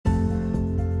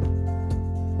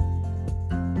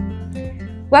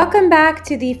Welcome back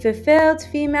to the Fulfilled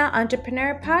Female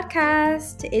Entrepreneur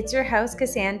Podcast. It's your host,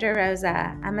 Cassandra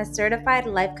Rosa. I'm a certified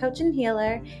life coach and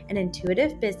healer, an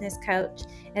intuitive business coach,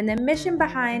 and the mission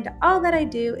behind all that I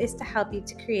do is to help you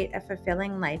to create a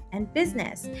fulfilling life and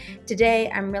business. Today,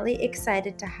 I'm really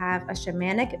excited to have a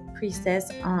shamanic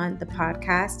priestess on the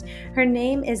podcast. Her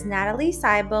name is Natalie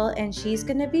Seibel, and she's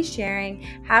going to be sharing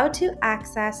how to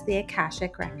access the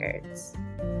Akashic records.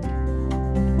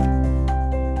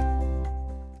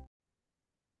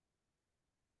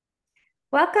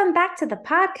 Welcome back to the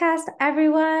podcast,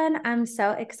 everyone. I'm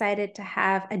so excited to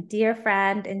have a dear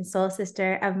friend and soul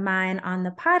sister of mine on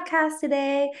the podcast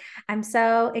today. I'm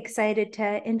so excited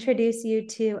to introduce you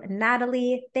to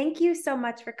Natalie. Thank you so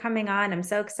much for coming on. I'm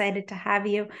so excited to have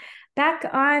you back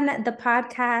on the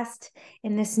podcast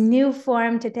in this new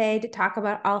form today to talk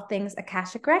about all things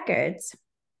Akashic Records.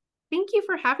 Thank you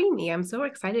for having me. I'm so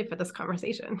excited for this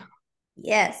conversation.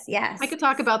 Yes. I could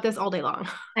talk about this all day long.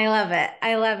 I love it.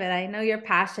 I know you're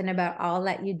passionate about all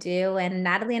that you do. And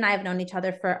Natalie and I have known each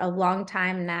other for a long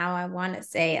time now. I want to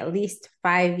say at least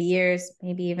 5 years,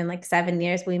 maybe even like 7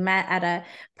 years. We met at a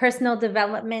personal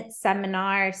development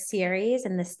seminar series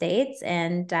in the States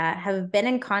and have been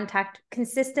in contact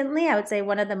consistently. I would say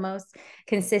one of the most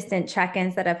consistent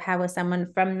check-ins that I've had with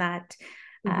someone from that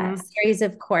series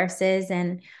of courses.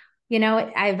 And you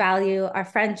know, I value our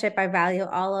friendship. I value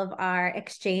all of our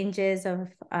exchanges of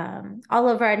all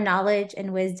of our knowledge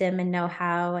and wisdom and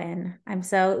know-how. And I'm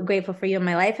so grateful for you in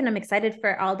my life. And I'm excited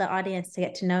for all the audience to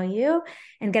get to know you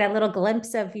and get a little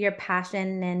glimpse of your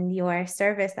passion and your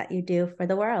service that you do for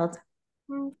the world.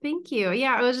 Thank you.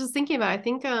 Yeah, I was just thinking about, I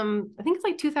think it's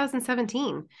like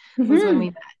 2017 was when we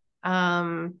met.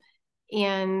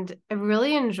 And I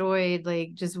really enjoyed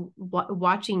like just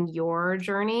watching your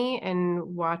journey and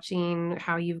watching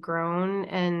how you've grown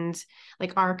and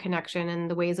like our connection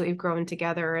and the ways that we've grown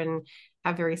together and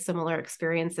have very similar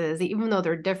experiences, even though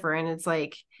they're different. It's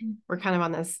like we're kind of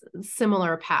on this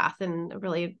similar path and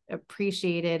really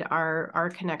appreciated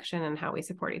our connection and how we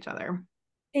support each other.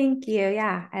 Thank you.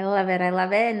 Yeah, I love it.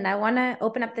 And I want to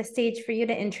open up the stage for you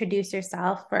to introduce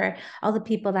yourself for all the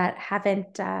people that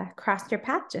haven't crossed your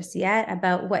path just yet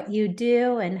about what you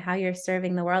do and how you're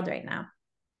serving the world right now.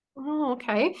 Oh,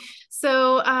 okay.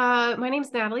 So my name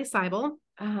is Natalie Seibel.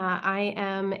 I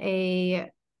am a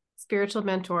spiritual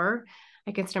mentor.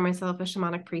 I consider myself a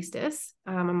shamanic priestess.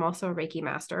 I'm also a Reiki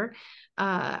master.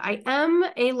 I am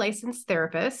a licensed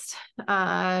therapist.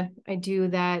 I do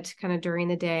that kind of during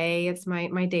the day. It's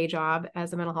my day job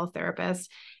as a mental health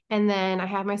therapist. And then I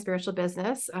have my spiritual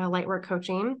business, Lightwork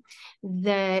Coaching,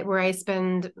 where I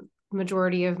spend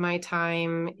majority of my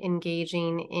time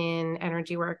engaging in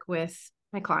energy work with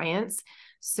my clients.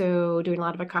 So doing a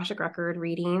lot of Akashic record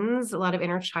readings, a lot of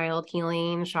inner child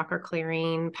healing, chakra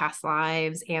clearing, past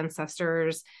lives,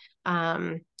 ancestors. It's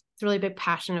a really big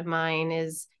passion of mine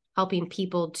is helping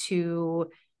people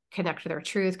to connect to their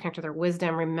truth, connect to their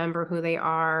wisdom, remember who they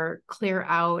are, clear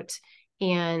out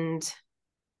and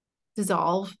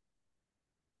dissolve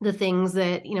the things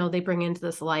that, you know, they bring into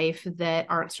this life that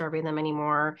aren't serving them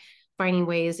anymore, finding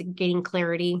ways, gaining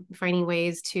clarity, finding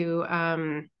ways to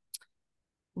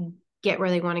get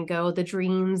where they want to go, the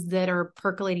dreams that are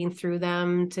percolating through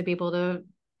them to be able to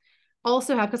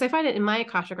also have, because I find it in my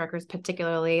Akashic records,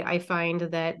 particularly, I find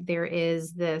that there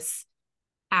is this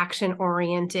action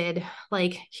oriented,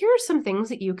 like, here are some things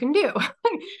that you can do.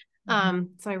 So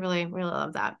I really, really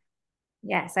love that.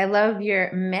 Yes, I love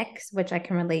your mix, which I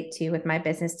can relate to with my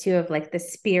business too, of like the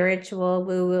spiritual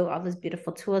woo-woo, all those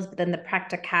beautiful tools, but then the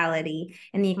practicality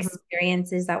and the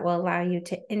experiences that will allow you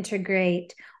to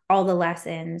integrate all the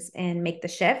lessons and make the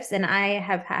shifts. And I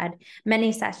have had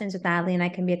many sessions with Natalie, and I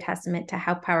can be a testament to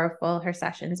how powerful her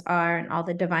sessions are and all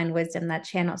the divine wisdom that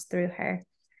channels through her.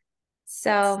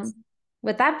 So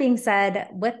with that being said,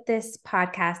 with this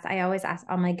podcast, I always ask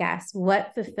all my guests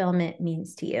what fulfillment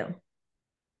means to you.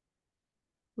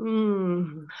 I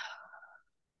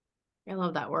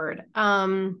love that word.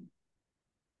 I'm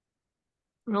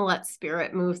gonna let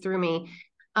spirit move through me.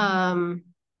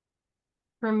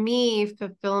 For me,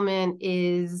 fulfillment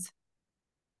is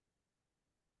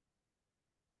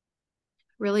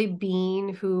really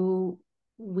being who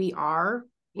we are,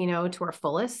 you know, to our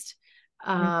fullest,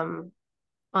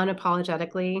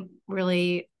 unapologetically,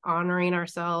 really honoring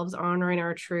ourselves, honoring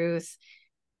our truth.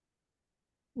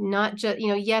 Not just, you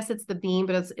know, yes, it's the being,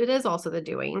 but it is also the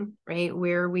doing, right?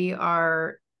 Where we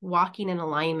are walking in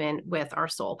alignment with our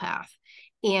soul path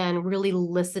and really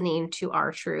listening to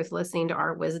our truth, listening to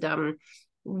our wisdom.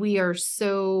 We are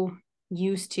so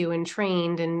used to and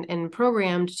trained and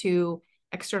programmed to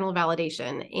external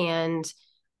validation and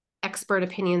expert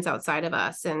opinions outside of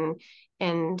us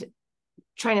and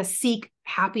trying to seek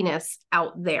happiness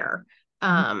out there.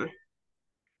 And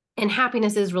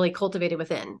happiness is really cultivated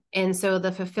within. And so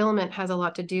the fulfillment has a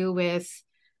lot to do with,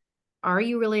 are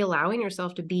you really allowing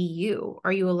yourself to be you?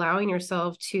 Are you allowing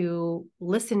yourself to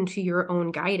listen to your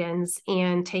own guidance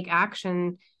and take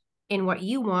action in what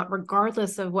you want,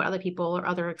 regardless of what other people or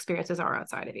other experiences are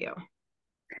outside of you?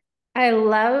 I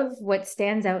love what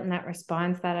stands out in that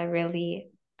response that I really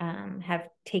have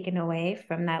taken away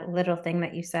from that little thing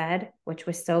that you said, which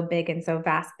was so big and so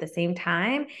vast at the same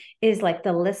time, is like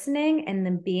the listening and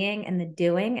the being and the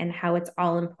doing and how it's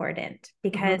all important.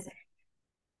 Because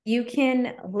you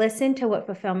can listen to what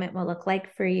fulfillment will look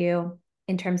like for you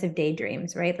in terms of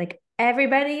daydreams, right? Like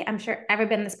everybody, I'm sure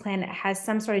everybody on this planet has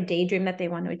some sort of daydream that they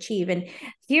want to achieve. And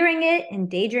hearing it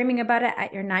and daydreaming about it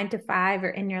at your 9 to 5 or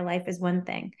in your life is one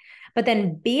thing. But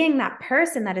then being that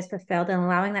person that is fulfilled and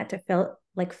allowing that to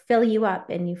fill you up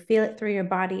and you feel it through your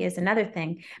body is another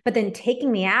thing. But then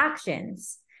taking the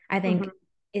actions, I think,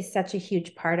 is such a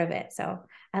huge part of it. So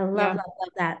I love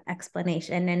that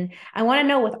explanation. And I want to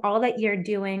know, with all that you're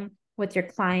doing with your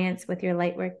clients, with your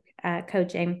light work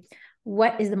coaching,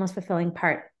 what is the most fulfilling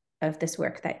part of this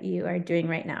work that you are doing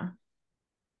right now?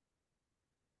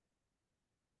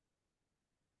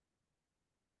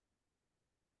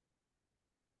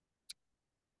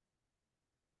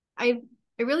 I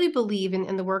really believe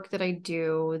in the work that I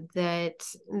do, that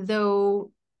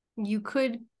though you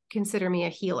could consider me a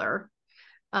healer,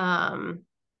 I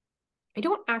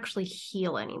don't actually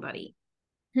heal anybody.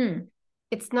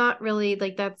 It's not really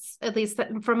like, that's, at least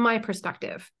from my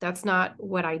perspective, that's not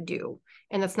what I do.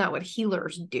 And that's not what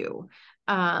healers do.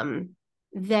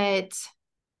 That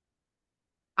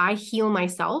I heal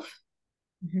myself,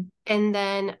 and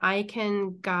then I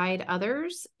can guide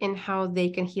others in how they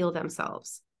can heal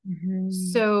themselves.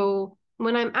 So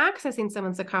when I'm accessing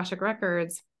someone's Akashic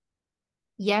records,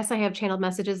 yes, I have channeled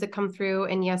messages that come through,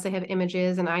 and yes, I have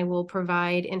images, and I will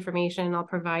provide information, I'll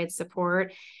provide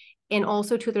support. And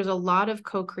also too, there's a lot of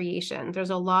co-creation. There's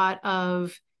a lot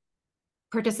of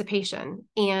participation.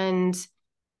 And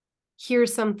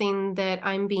here's something that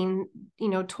I'm being,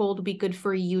 told to be good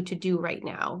for you to do right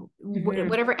now,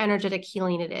 whatever energetic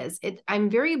healing it is. I'm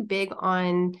very big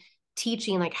on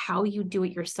teaching like how you do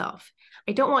it yourself.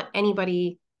 I don't want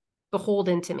anybody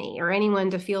beholden to me or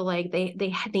anyone to feel like they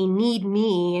need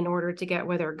me in order to get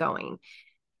where they're going.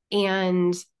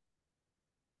 But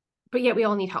yet we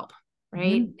all need help,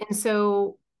 right? And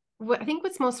so I think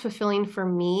what's most fulfilling for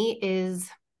me is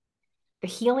the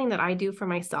healing that I do for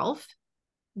myself,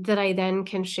 that I then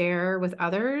can share with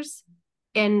others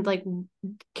and like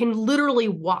can literally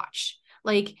watch.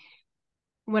 Like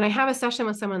when I have a session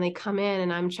with someone, they come in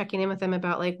and I'm checking in with them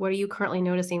about like, what are you currently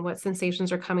noticing? What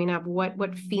sensations are coming up?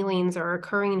 What feelings are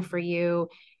occurring for you?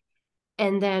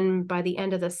 And then by the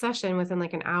end of the session, within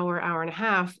like an hour and a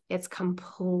half, it's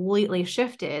completely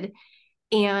shifted.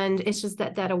 And it's just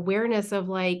that awareness of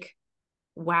like,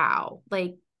 wow,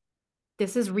 like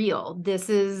this is real.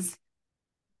 This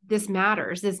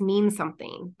matters. This means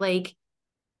something. Like,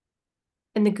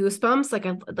 and the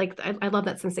goosebumps, I love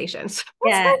that sensation. So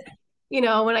Yeah.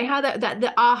 when I had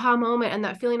the aha moment and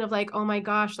that feeling of like, oh my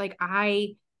gosh, like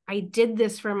I did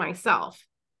this for myself.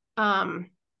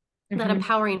 That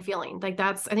empowering feeling, like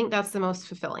I think that's the most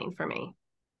fulfilling for me.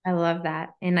 I love that.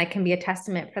 And I can be a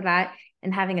testament for that.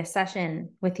 And having a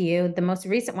session with you, the most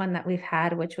recent one that we've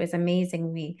had, which was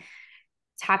amazing. We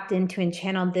tapped into and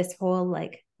channeled this whole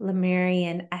like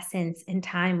Lemurian essence in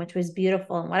time, which was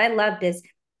beautiful. And what I loved is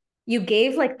you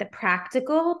gave like the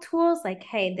practical tools, like,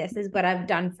 hey, this is what I've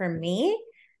done for me.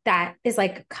 That is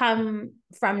like come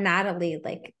from Natalie,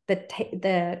 like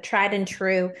the tried and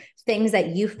true things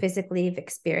that you physically have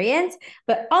experienced,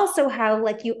 but also how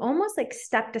like you almost like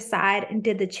stepped aside and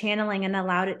did the channeling and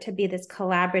allowed it to be this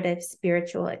collaborative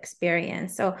spiritual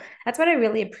experience. So that's what I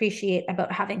really appreciate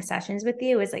about having sessions with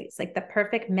you, is like it's like the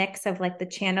perfect mix of like the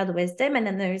channeled wisdom, and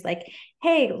then there's like,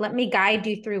 hey, let me guide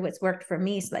you through what's worked for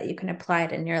me so that you can apply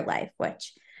it in your life,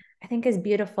 which I think is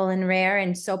beautiful and rare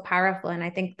and so powerful. And I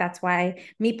think that's why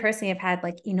me personally have had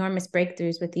like enormous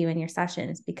breakthroughs with you in your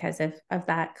sessions because of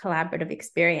that collaborative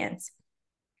experience.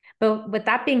 But with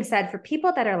that being said, for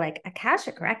people that are like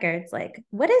Akashic records, like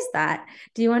what is that?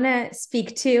 Do you want to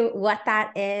speak to what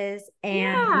that is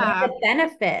and what are the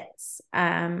benefits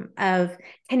of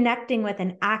connecting with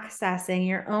and accessing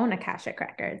your own Akashic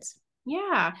records?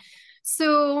 Yeah.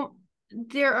 So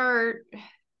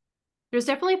there's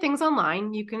definitely things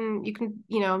online. You can,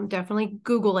 definitely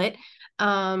Google it.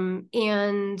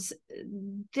 And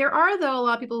there are, though, a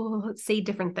lot of people who say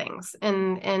different things,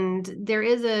 and there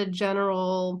is a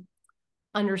general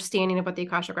understanding of what the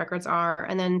Akashic records are,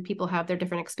 and then people have their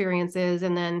different experiences.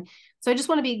 And then, so I just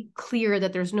want to be clear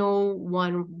that there's no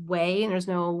one way and there's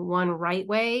no one right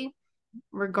way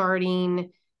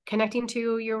regarding connecting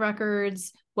to your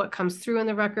records, what comes through in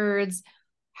the records,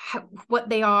 what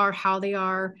they are, how they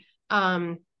are.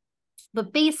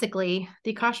 But basically,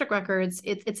 the Akashic records,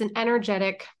 it's an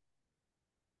energetic,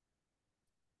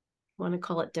 I want to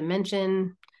call it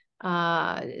dimension.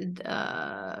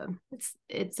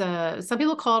 It's some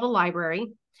people call it a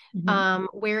library,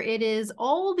 where it is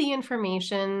all the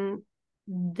information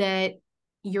that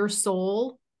your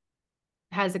soul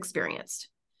has experienced.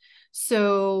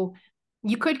 So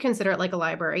you could consider it like a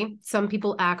library. Some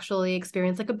people actually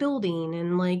experience like a building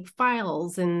and like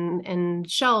files and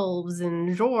shelves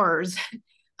and drawers.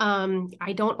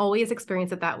 I don't always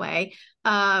experience it that way,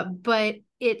 but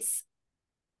it's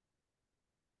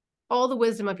all the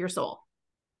wisdom of your soul.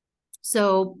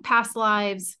 So past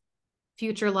lives,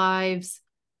 future lives,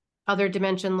 other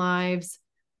dimension lives,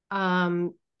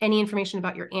 any information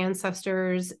about your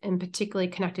ancestors and particularly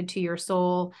connected to your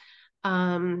soul.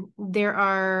 There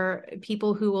are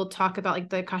people who will talk about like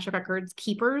the Akashic records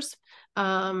keepers.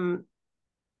 A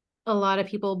lot of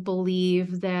people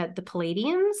believe that the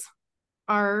Palladians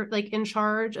are like in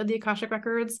charge of the Akashic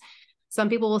records. Some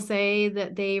people will say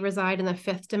that they reside in the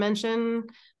fifth dimension.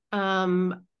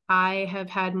 I have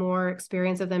had more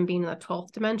experience of them being in the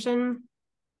 12th dimension.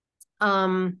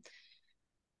 And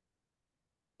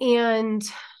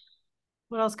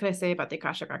what else could I say about the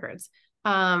Akashic records?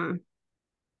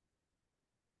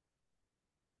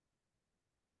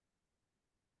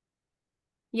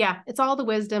 Yeah, it's all the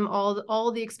wisdom,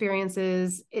 all the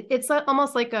experiences. It's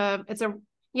almost like it's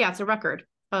a record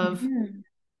of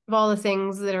all the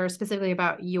things that are specifically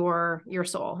about your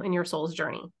soul and your soul's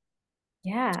journey.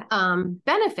 Yeah.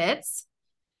 Benefits,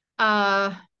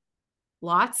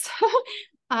 lots.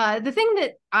 The thing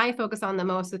that I focus on the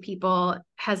most with people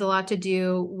has a lot to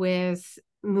do with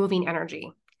moving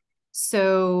energy.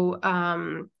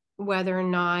 So whether or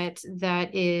not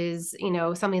that is,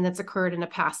 something that's occurred in a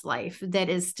past life that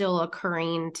is still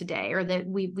occurring today, or that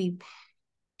we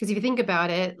because if you think about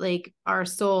it, like our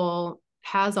soul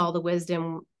has all the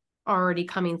wisdom already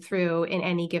coming through in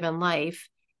any given life,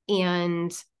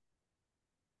 and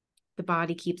the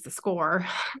body keeps the score.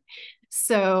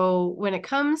 So when it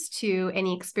comes to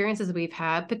any experiences we've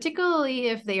had, particularly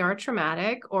if they are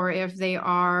traumatic or if they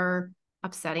are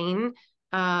upsetting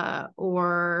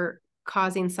or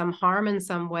causing some harm in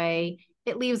some way,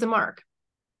 it leaves a mark.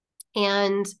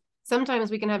 And sometimes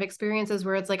we can have experiences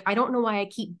where it's like, I don't know why I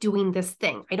keep doing this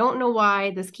thing. I don't know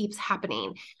why this keeps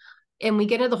happening. And we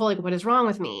get into the whole, like, what is wrong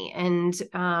with me? And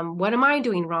what am I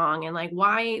doing wrong? And like,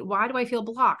 why do I feel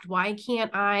blocked? Why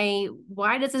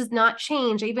does this not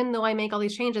change? Even though I make all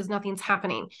these changes, nothing's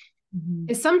happening.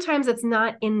 And sometimes it's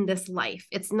not in this life.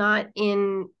 It's not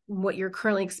in what you're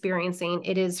currently experiencing.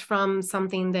 It is from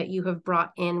something that you have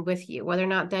brought in with you, whether or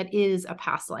not that is a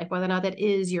past life, whether or not that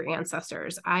is your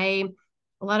ancestors. A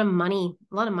lot of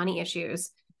money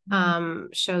issues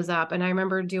shows up. And I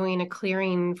remember doing a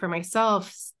clearing for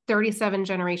myself 37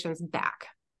 generations back.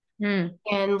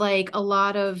 And like a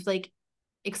lot of like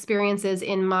experiences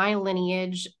in my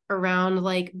lineage around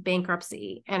like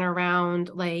bankruptcy and around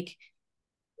like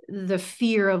the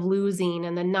fear of losing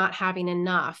and the not having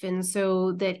enough. And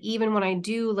so that even when I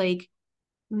do like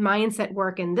mindset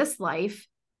work in this life,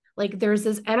 like there's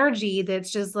this energy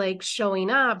that's just like showing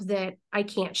up that I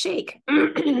can't shake.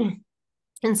 And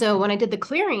so when I did the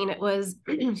clearing, it was,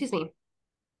 excuse me,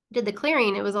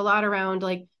 it was a lot around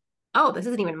like, oh, this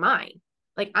isn't even mine.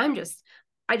 Like I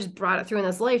just brought it through in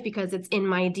this life because it's in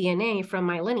my DNA from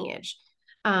my lineage.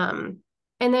 And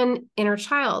then inner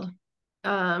child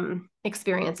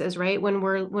experiences, right? When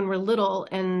we're little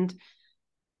and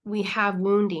we have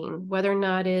wounding, whether or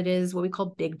not it is what we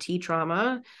call big T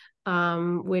trauma,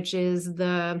 which is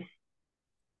a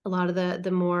lot of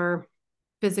the more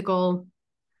physical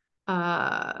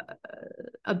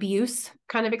abuse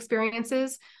kind of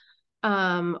experiences,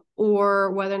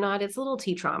 or whether or not it's little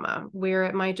T trauma, where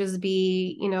it might just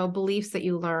be, beliefs that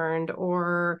you learned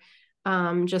or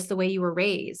just the way you were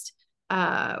raised,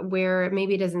 where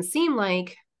maybe it doesn't seem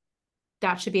like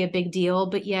that should be a big deal,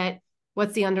 but yet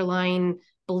what's the underlying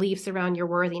beliefs around your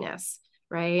worthiness,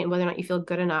 right? And whether or not you feel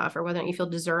good enough or whether or not you feel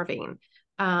deserving.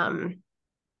 And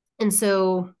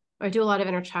so I do a lot of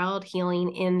inner child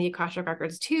healing in the Akashic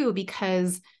records too,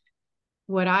 because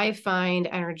what I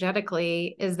find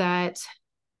energetically is that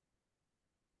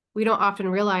we don't often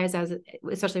realize,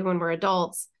 especially when we're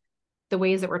adults, the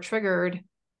ways that we're triggered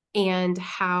and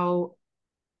how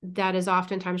that is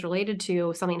oftentimes related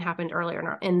to something happened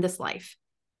earlier in this life.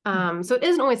 So it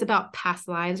isn't always about past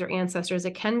lives or ancestors.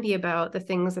 It can be about the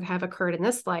things that have occurred in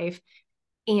this life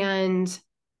and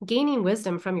gaining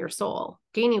wisdom from your soul,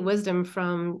 gaining wisdom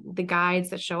from the guides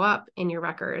that show up in your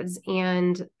records.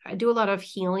 And I do a lot of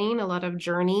healing, a lot of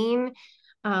journeying.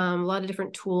 A lot of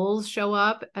different tools show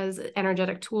up as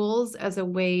energetic tools as a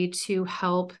way to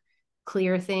help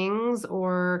clear things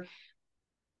or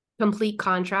complete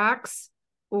contracts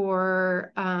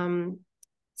or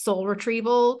soul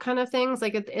retrieval kind of things.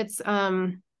 Like it's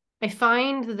I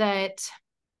find that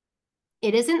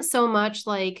it isn't so much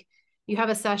like you have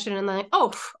a session and then,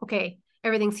 oh, okay,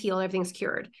 everything's healed, everything's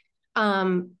cured.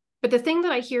 But the thing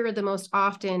that I hear the most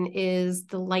often is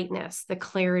the lightness, the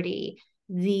clarity,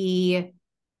 the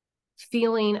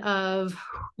feeling of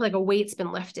like a weight's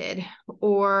been lifted,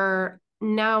 or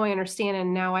now I understand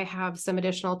and now I have some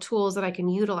additional tools that I can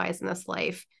utilize in this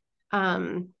life.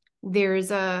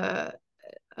 There's a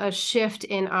shift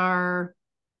in our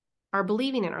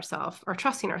believing in ourselves, our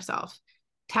trusting ourselves,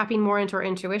 tapping more into our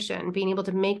intuition, being able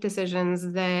to make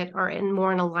decisions that are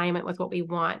more in alignment with what we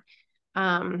want.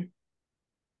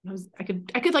 I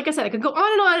could, like I said, I could go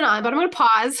on and on and on, but I'm going to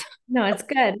pause. No, it's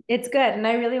good. It's good. And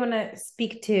I really want to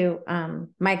speak to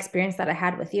my experience that I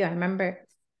had with you. I remember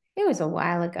it was a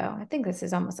while ago. I think this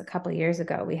is almost a couple of years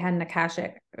ago. We had an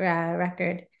Akashic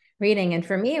record reading. And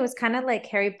for me, it was kind of like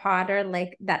Harry Potter,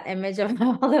 like that image of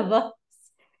all the books,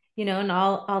 and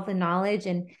all the knowledge.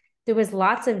 And there was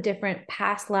lots of different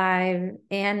past life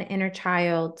and inner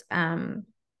child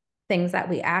things that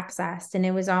we accessed. And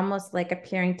it was almost like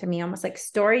appearing to me, almost like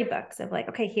storybooks of like,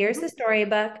 okay, here's the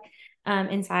storybook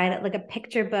inside it, like a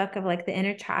picture book of like the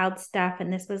inner child stuff.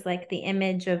 And this was like the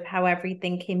image of how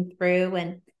everything came through.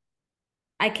 And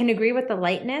I can agree with the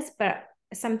lightness, but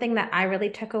something that I really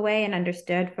took away and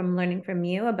understood from learning from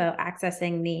you about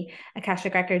accessing the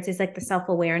Akashic records is like the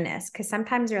self-awareness. Because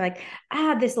sometimes you're like,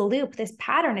 this loop, this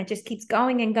pattern, it just keeps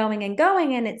going and going and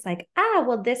going. And it's like,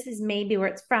 well, this is maybe where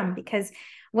it's from. Because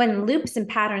when loops and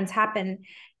patterns happen,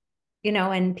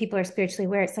 and people are spiritually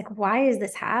aware, it's like, why is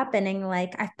this happening?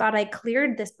 Like, I thought I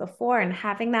cleared this before. And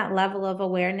having that level of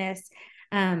awareness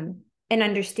and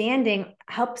understanding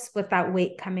helps with that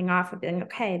weight coming off of being,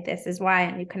 okay, this is why,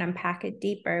 and you can unpack it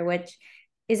deeper, which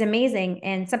is amazing.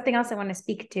 And something else I want to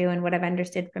speak to, and what I've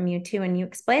understood from you too, and you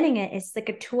explaining it, it's like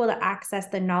a tool to access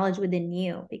the knowledge within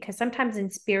you. Because sometimes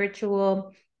in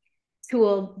spiritual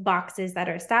tool boxes that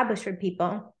are established for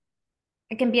people,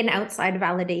 it can be an outside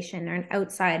validation or an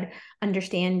outside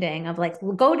understanding of like,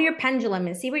 well, go to your pendulum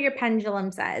and see what your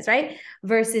pendulum says, right?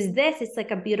 Versus this, it's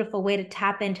like a beautiful way to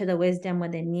tap into the wisdom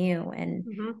within you and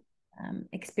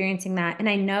experiencing that. And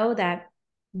I know that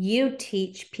you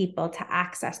teach people to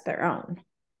access their own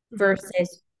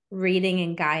versus reading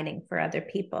and guiding for other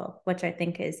people, which I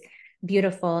think is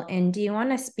beautiful. And do you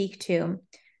want to speak to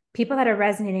people that are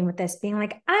resonating with this, being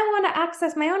like, I want to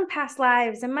access my own past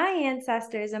lives and my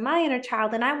ancestors and my inner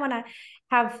child, and I want to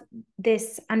have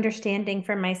this understanding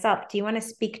for myself? Do you want to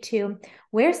speak to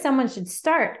where someone should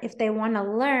start if they want to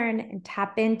learn and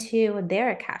tap into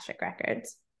their Akashic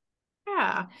records?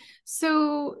 Yeah.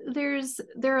 So there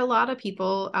are a lot of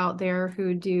people out there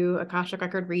who do Akashic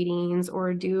record readings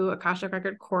or do Akashic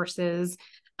record courses.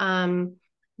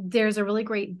 There's a really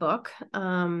great book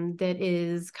that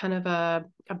is kind of a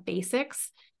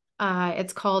basics.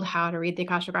 It's called How to Read the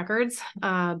Akashic Records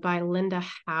by Linda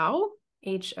Howe,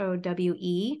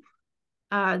 Howe.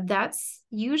 That's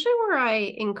usually where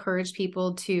I encourage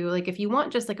people to, like, if you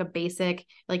want just like a basic,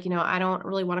 like, I don't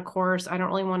really want a course. I don't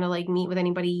really want to like meet with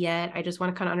anybody yet. I just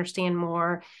want to kind of understand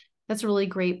more. That's a really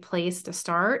great place to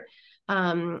start.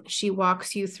 She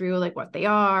walks you through like what they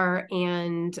are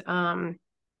and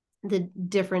the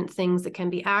different things that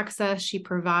can be accessed. She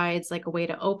provides like a way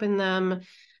to open them.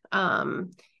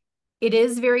 It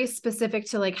is very specific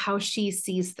to like how she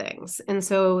sees things. And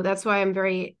so that's why I'm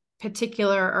very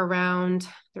particular around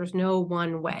there's no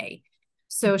one way.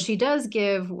 So she does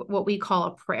give what we call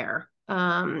a prayer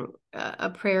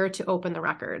to open the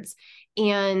records.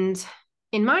 And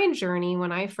in my journey,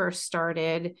 when I first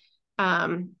started,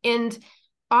 and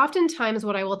oftentimes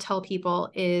what I will tell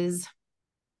people is,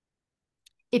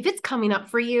 if it's coming up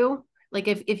for you, like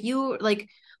if you like,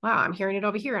 wow, I'm hearing it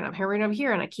over here and I'm hearing it over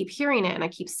here and I keep hearing it and I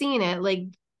keep seeing it, like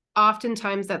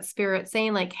oftentimes that spirit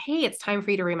saying like, hey, it's time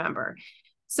for you to remember.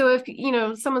 So if,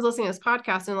 someone's listening to this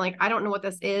podcast and like, I don't know what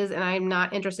this is and I'm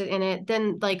not interested in it,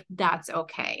 then like, that's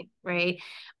okay. Right.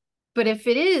 But if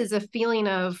it is a feeling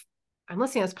of, I'm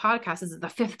listening to this podcast, this is the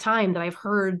fifth time that I've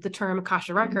heard the term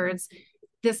Akasha records,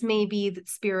 this may be the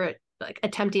spirit like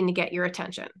attempting to get your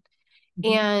attention.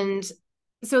 And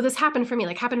so this happened for me,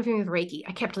 like happened for me with Reiki.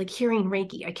 I kept like hearing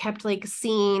Reiki. I kept like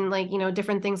seeing like,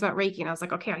 different things about Reiki. And I was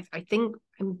like, okay, I think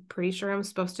I'm pretty sure I'm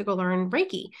supposed to go learn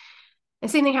Reiki. The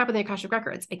same thing happened in the Akashic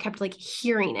Records. I kept like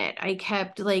hearing it.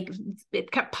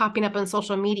 It kept popping up on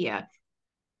social media.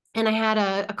 And I had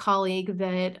a colleague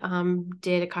that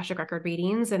did Akashic Record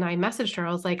readings, and I messaged her.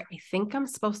 I was like, I think I'm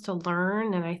supposed to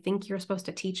learn, and I think you're supposed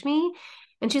to teach me.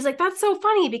 And she's like, that's so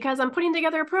funny because I'm putting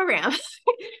together a program. So,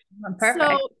 Perfect.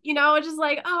 it's just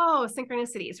like, oh,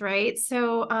 synchronicities, right?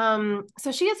 So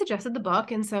she had suggested the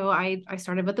book. And so I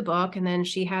started with the book, and then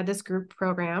she had this group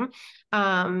program.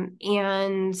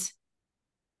 And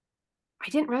I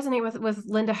didn't resonate with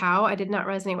Linda Howe. I did not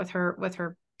resonate with her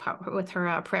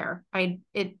prayer.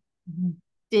 It Mhm.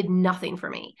 did nothing for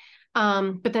me.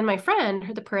 But then my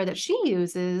friend, the prayer that she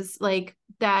uses, like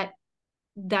that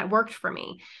worked for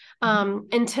me,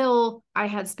 until I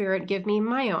had spirit give me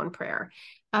my own prayer.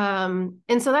 And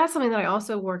so that's something that I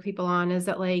also work people on, is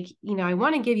that, like, I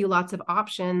want to give you lots of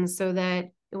options so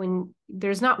that when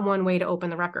there's not one way to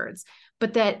open the records,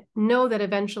 but that know that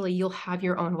eventually you'll have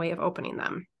your own way of opening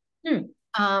them.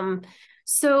 Hmm.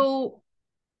 So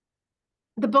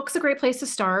the book's a great place to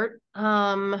start.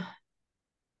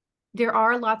 There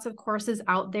are lots of courses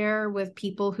out there with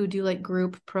people who do like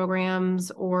group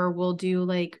programs, or will do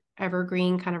like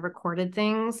evergreen kind of recorded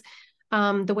things.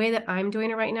 The way that I'm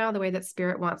doing it right now, the way that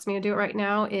Spirit wants me to do it right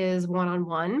now, is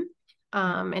one-on-one.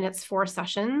 And it's 4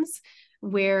 sessions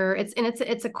where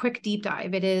it's a quick deep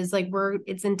dive. It is like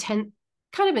it's intense,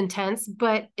 kind of intense,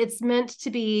 but it's meant to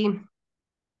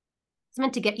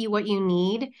get you what you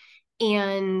need,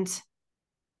 and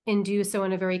do so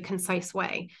in a very concise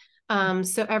way.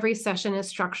 So every session is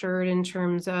structured in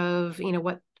terms of,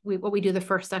 what we do the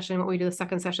first session, what we do the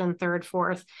second session, third,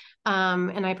 fourth.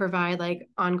 And I provide like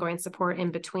ongoing support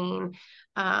in between.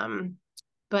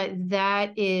 But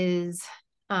that's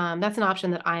an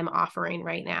option that I'm offering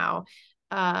right now.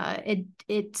 I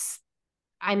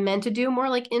meant to do more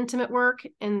like intimate work,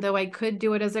 and though I could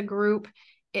do it as a group,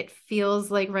 it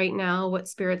feels like right now what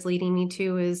Spirit's leading me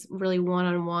to is really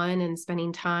one-on-one and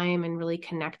spending time and really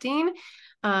connecting.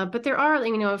 But there are,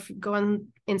 if you go on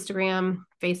Instagram,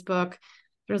 Facebook,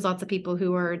 there's lots of people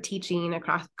who are teaching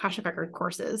across Akashic Record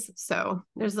courses. So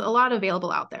there's a lot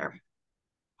available out there.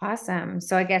 Awesome.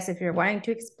 So I guess if you're wanting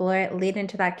to explore it, lead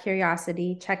into that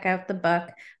curiosity, check out the book.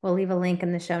 We'll leave a link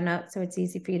in the show notes so it's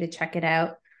easy for you to check it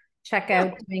out. Check Yeah.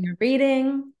 out doing a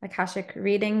reading, Akashic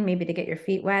reading, maybe to get your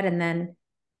feet wet. And then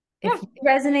Yeah. if you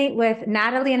resonate with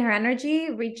Natalie and her energy,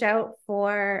 reach out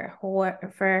for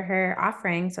her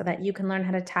offering so that you can learn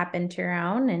how to tap into your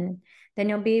own. And then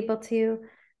you'll be able to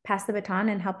pass the baton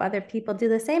and help other people do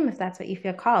the same if that's what you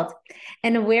feel called.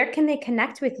 And where can they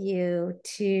connect with you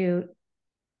to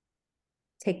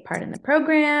take part in the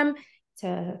program,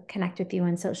 to connect with you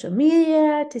on social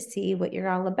media, to see what you're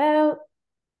all about?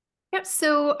 Yep.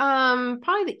 So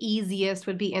probably the easiest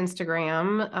would be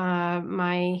Instagram.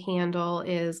 My handle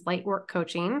is Lightwork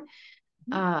Coaching.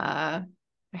 I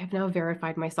have now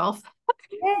verified myself.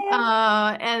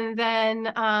 Yeah. And then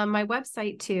my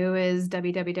website too is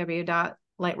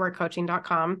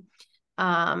www.lightworkcoaching.com.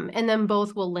 And then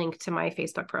both will link to my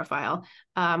Facebook profile.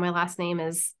 My last name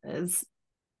is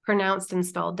pronounced and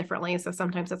spelled differently, so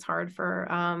sometimes it's hard for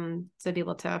to be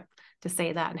able to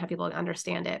say that and have people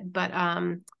understand it. But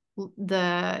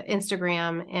the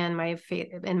Instagram and my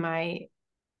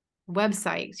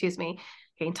website, excuse me,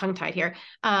 getting tongue tied here.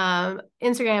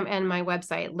 Instagram and my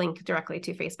website link directly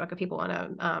to Facebook if people want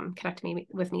to connect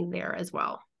with me there as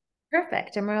well.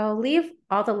 Perfect. And we'll leave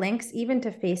all the links, even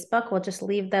to Facebook. We'll just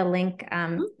leave the link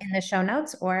in the show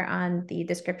notes or on the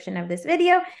description of this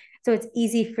video. So it's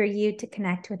easy for you to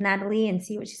connect with Natalie and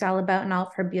see what she's all about and all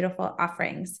of her beautiful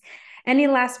offerings. Any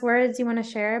last words you want to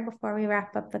share before we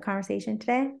wrap up the conversation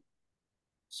today?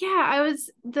 Yeah,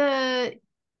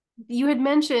 you had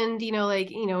mentioned,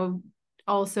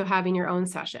 also having your own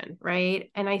session, right?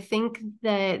 And I think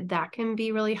that can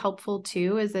be really helpful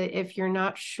too, is that if you're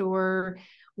not sure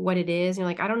what it is, you're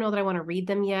like, I don't know that I want to read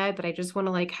them yet, but I just want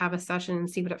to like have a session and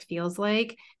see what it feels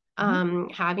like.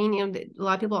 Having, a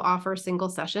lot of people offer single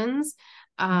sessions.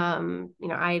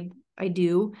 I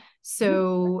do.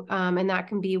 So, and that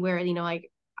can be where, like,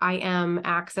 I am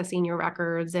accessing your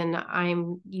records and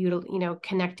I'm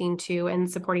connecting to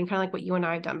and supporting, kind of like what you and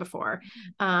I have done before.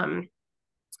 And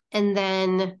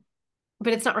then,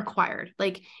 but it's not required.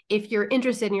 Like, if you're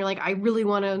interested and you're like, I really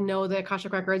want to know the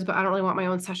Akashic records, but I don't really want my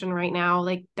own session right now,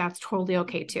 like, that's totally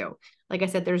okay too. Like I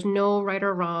said, there's no right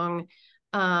or wrong.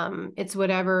 It's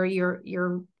whatever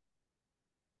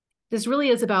this really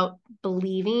is about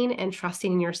believing and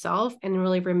trusting in yourself and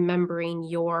really remembering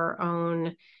your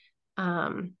own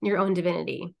your own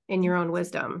divinity and your own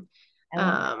wisdom.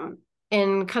 I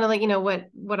And kind of like,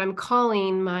 what I'm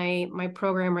calling my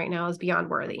program right now is Beyond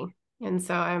Worthy. And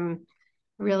so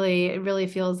it really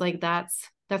feels like that's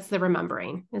the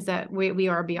remembering, is that we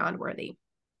are beyond worthy.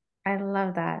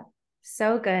 love that.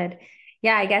 So good.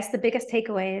 Yeah, I guess the biggest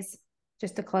takeaways,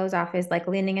 just to close off, is like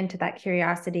leaning into that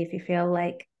curiosity. If you feel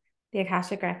like the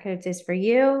Akashic Records is for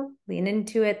you, lean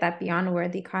into it. That beyond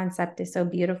worthy concept is so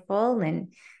beautiful,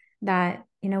 and that,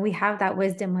 we have that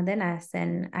wisdom within us,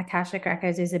 and Akashic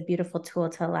Records is a beautiful tool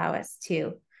to allow us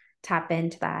to tap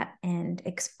into that and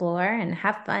explore and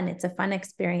have fun. It's a fun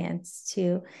experience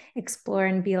to explore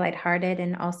and be lighthearted,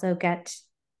 and also get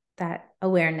that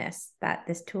awareness that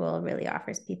this tool really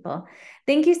offers people.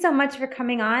 Thank you so much for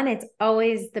coming on. It's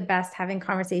always the best having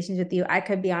conversations with you. I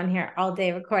could be on here all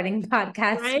day recording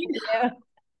podcasts Right? with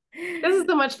you. This is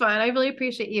so much fun. I really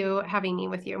appreciate you having me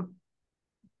with you.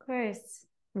 Of course.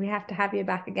 We have to have you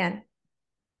back again.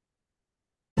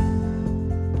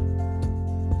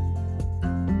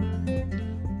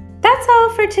 That's all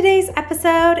for today's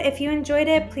episode. If you enjoyed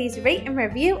it, please rate and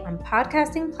review on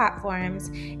podcasting platforms.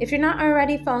 If you're not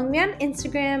already following me on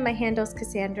Instagram, my handle is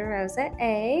Cassandra Rosa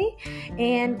A.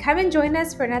 And come and join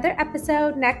us for another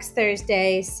episode next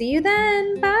Thursday. See you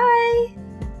then.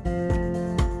 Bye.